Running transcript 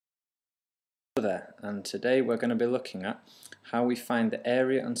there, and today we're going to be looking at how we find the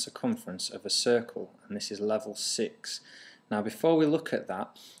area and circumference of a circle, and this is level 6. Now before we look at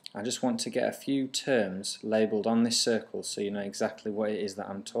that, I just want to get a few terms labelled on this circle so you know exactly what it is that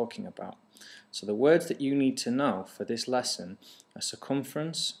I'm talking about. So the words that you need to know for this lesson are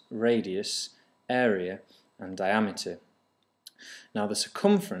circumference, radius, area and diameter. Now the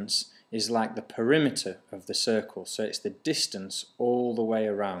circumference is like the perimeter of the circle, so it's the distance all the way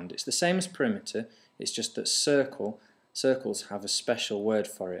around. It's the same as perimeter, it's just that circles have a special word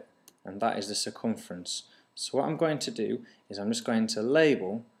for it, and that is the circumference. So what I'm going to do is I'm just going to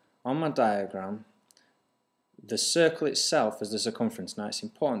label on my diagram the circle itself as the circumference. Now it's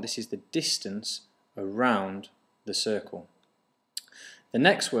important, this is the distance around the circle. The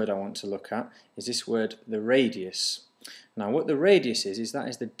next word I want to look at is this word, the radius. Now what the radius is that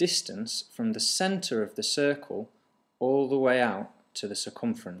is the distance from the centre of the circle all the way out to the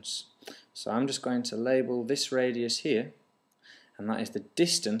circumference. So I'm just going to label this radius here, and that is the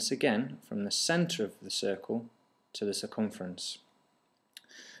distance again from the centre of the circle to the circumference.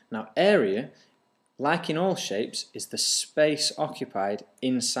 Now area, like in all shapes, is the space occupied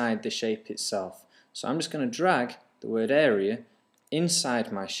inside the shape itself. So I'm just going to drag the word area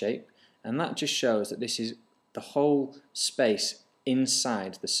inside my shape, and that just shows that this is the whole space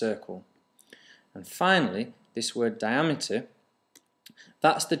inside the circle. And finally, this word diameter,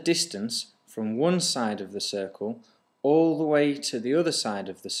 that's the distance from one side of the circle all the way to the other side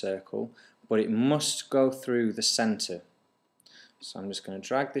of the circle, but it must go through the centre. So I'm just going to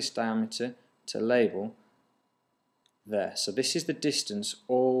drag this diameter to label there. So this is the distance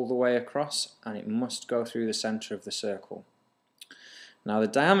all the way across, and it must go through the centre of the circle. Now the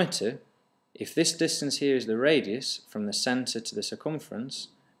diameter, if this distance here is the radius from the centre to the circumference,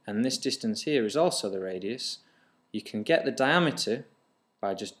 and this distance here is also the radius, you can get the diameter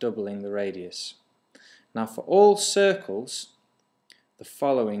by just doubling the radius. Now for all circles, the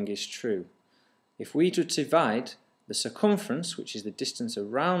following is true. If we were to divide the circumference, which is the distance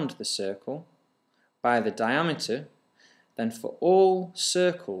around the circle, by the diameter, then for all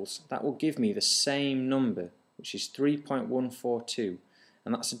circles that will give me the same number, which is 3.142.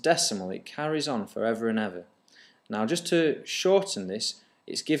 And that's a decimal, it carries on forever and ever. Now just to shorten this,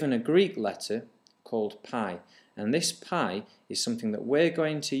 it's given a Greek letter called pi, and this pi is something that we're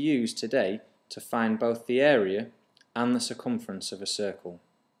going to use today to find both the area and the circumference of a circle.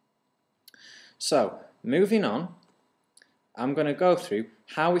 So moving on, I'm going to go through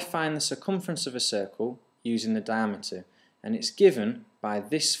how we find the circumference of a circle using the diameter, and it's given by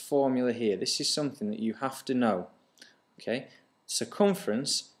this formula here. This is something that you have to know. Okay?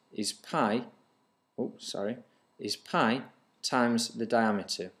 Circumference is pi times the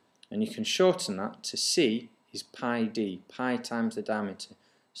diameter, and you can shorten that to C is pi d, pi times the diameter.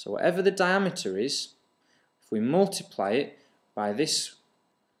 So whatever the diameter is, if we multiply it by this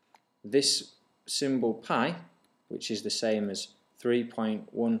symbol pi, which is the same as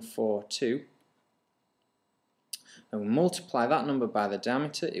 3.142, and we multiply that number by the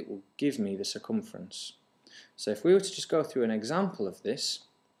diameter, it will give me the circumference. So if we were to just go through an example of this,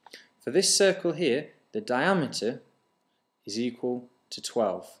 for this circle here, the diameter is equal to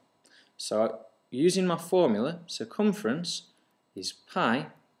 12. So using my formula, circumference is pi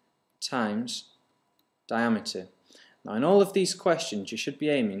times diameter. Now in all of these questions you should be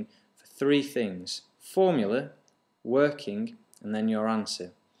aiming for three things: formula, working, and then your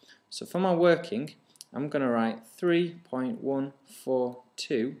answer. So for my working, I'm going to write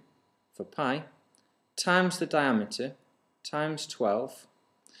 3.142 for pi times the diameter times 12.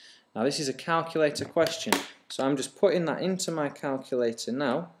 Now this is a calculator question, so I'm just putting that into my calculator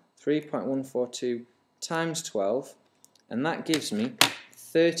now. 3.142 times 12, and that gives me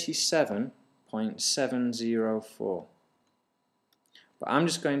 37.704. But I'm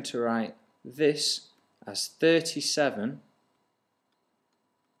just going to write this as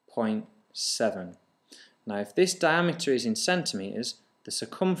 37.7. Now if this diameter is in centimetres, the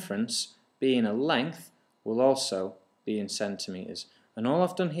circumference, being a length, will also be in centimetres. And all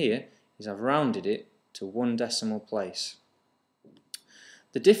I've done here is I've rounded it to one decimal place.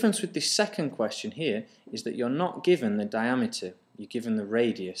 The difference with this second question here is that you're not given the diameter, you're given the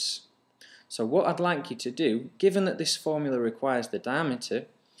radius. So what I'd like you to do, given that this formula requires the diameter,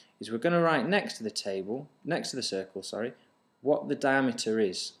 is we're going to write next to the circle, what the diameter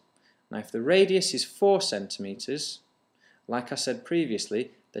is. Now if the radius is 4 centimetres, like I said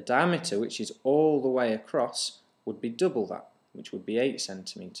previously, the diameter, which is all the way across, would be double that, which would be 8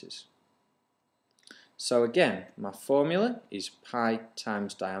 centimetres. So again, my formula is pi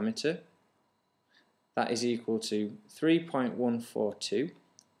times diameter. That is equal to 3.142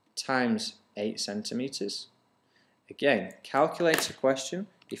 times 8 centimeters. Again, calculator question.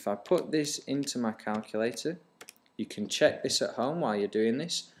 If I put this into my calculator, you can check this at home while you're doing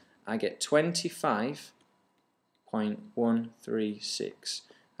this. I get 25.136.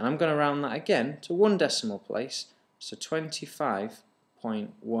 And I'm going to round that again to one decimal place, so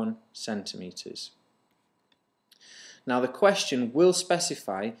 25.1 centimeters. Now the question will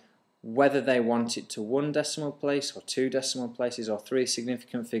specify whether they want it to one decimal place or two decimal places or three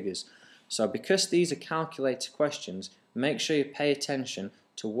significant figures. So because these are calculator questions, make sure you pay attention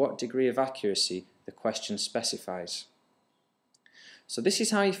to what degree of accuracy the question specifies. So this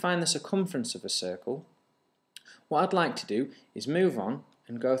is how you find the circumference of a circle. What I'd like to do is move on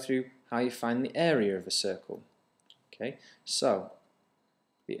and go through how you find the area of a circle. Okay, so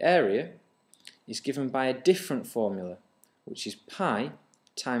the area is given by a different formula, which is pi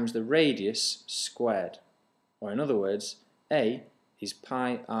times the radius squared, or in other words, A is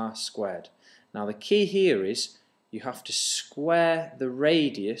pi r squared. Now the key here is you have to square the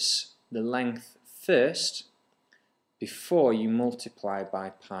radius, the length, first before you multiply by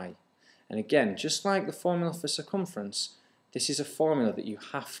pi. And again, just like the formula for circumference, this is a formula that you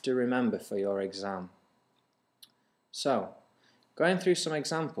have to remember for your exam. So, going through some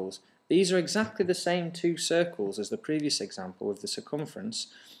examples, these are exactly the same two circles as the previous example with the circumference,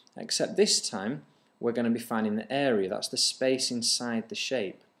 except this time we're going to be finding the area, that's the space inside the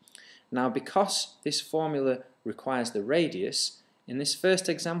shape. Now because this formula requires the radius, in this first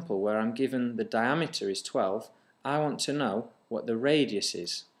example where I'm given the diameter is 12, I want to know what the radius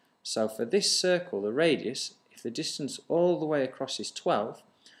is. So for this circle, the radius, if the distance all the way across is 12,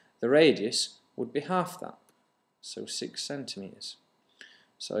 the radius would be half that, so 6 centimeters.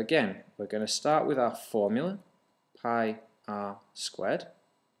 So again, we're going to start with our formula, pi r squared.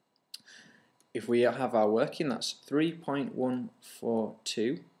 If we have our working, that's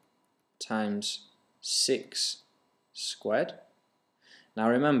 3.142 times 6 squared. Now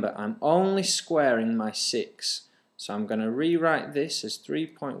remember, I'm only squaring my 6, so I'm going to rewrite this as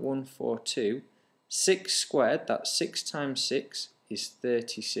 3.142. 6 squared, that's 6 times 6, is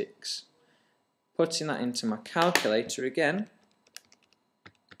 36. Putting that into my calculator again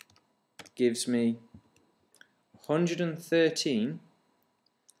gives me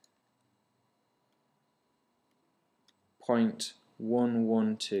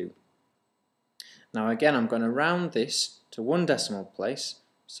 113.112. Now again, I'm going to round this to one decimal place,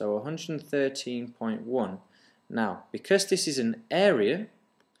 so 113.1. Now, because this is an area,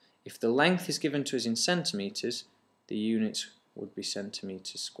 if the length is given to us in centimeters, the units would be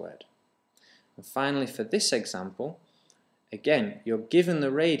centimeters squared. And finally, for this example, again, you're given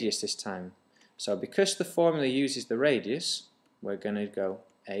the radius this time. So because the formula uses the radius, we're going to go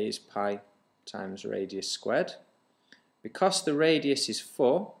A is pi times radius squared. Because the radius is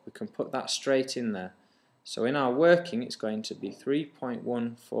 4, we can put that straight in there. So in our working, it's going to be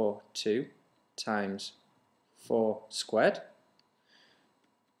 3.142 times 4 squared.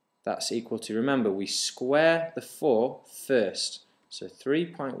 That's equal to, remember, we square the 4 first. So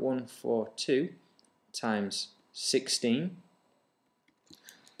 3.142 times 16.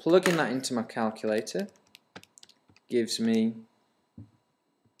 Plugging that into my calculator gives me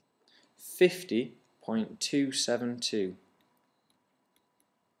 50.272.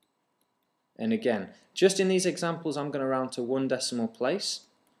 And again, just in these examples, I'm going to round to one decimal place.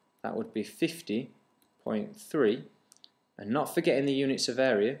 That would be 50.3. And not forgetting the units of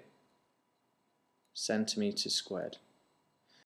area, centimeters squared.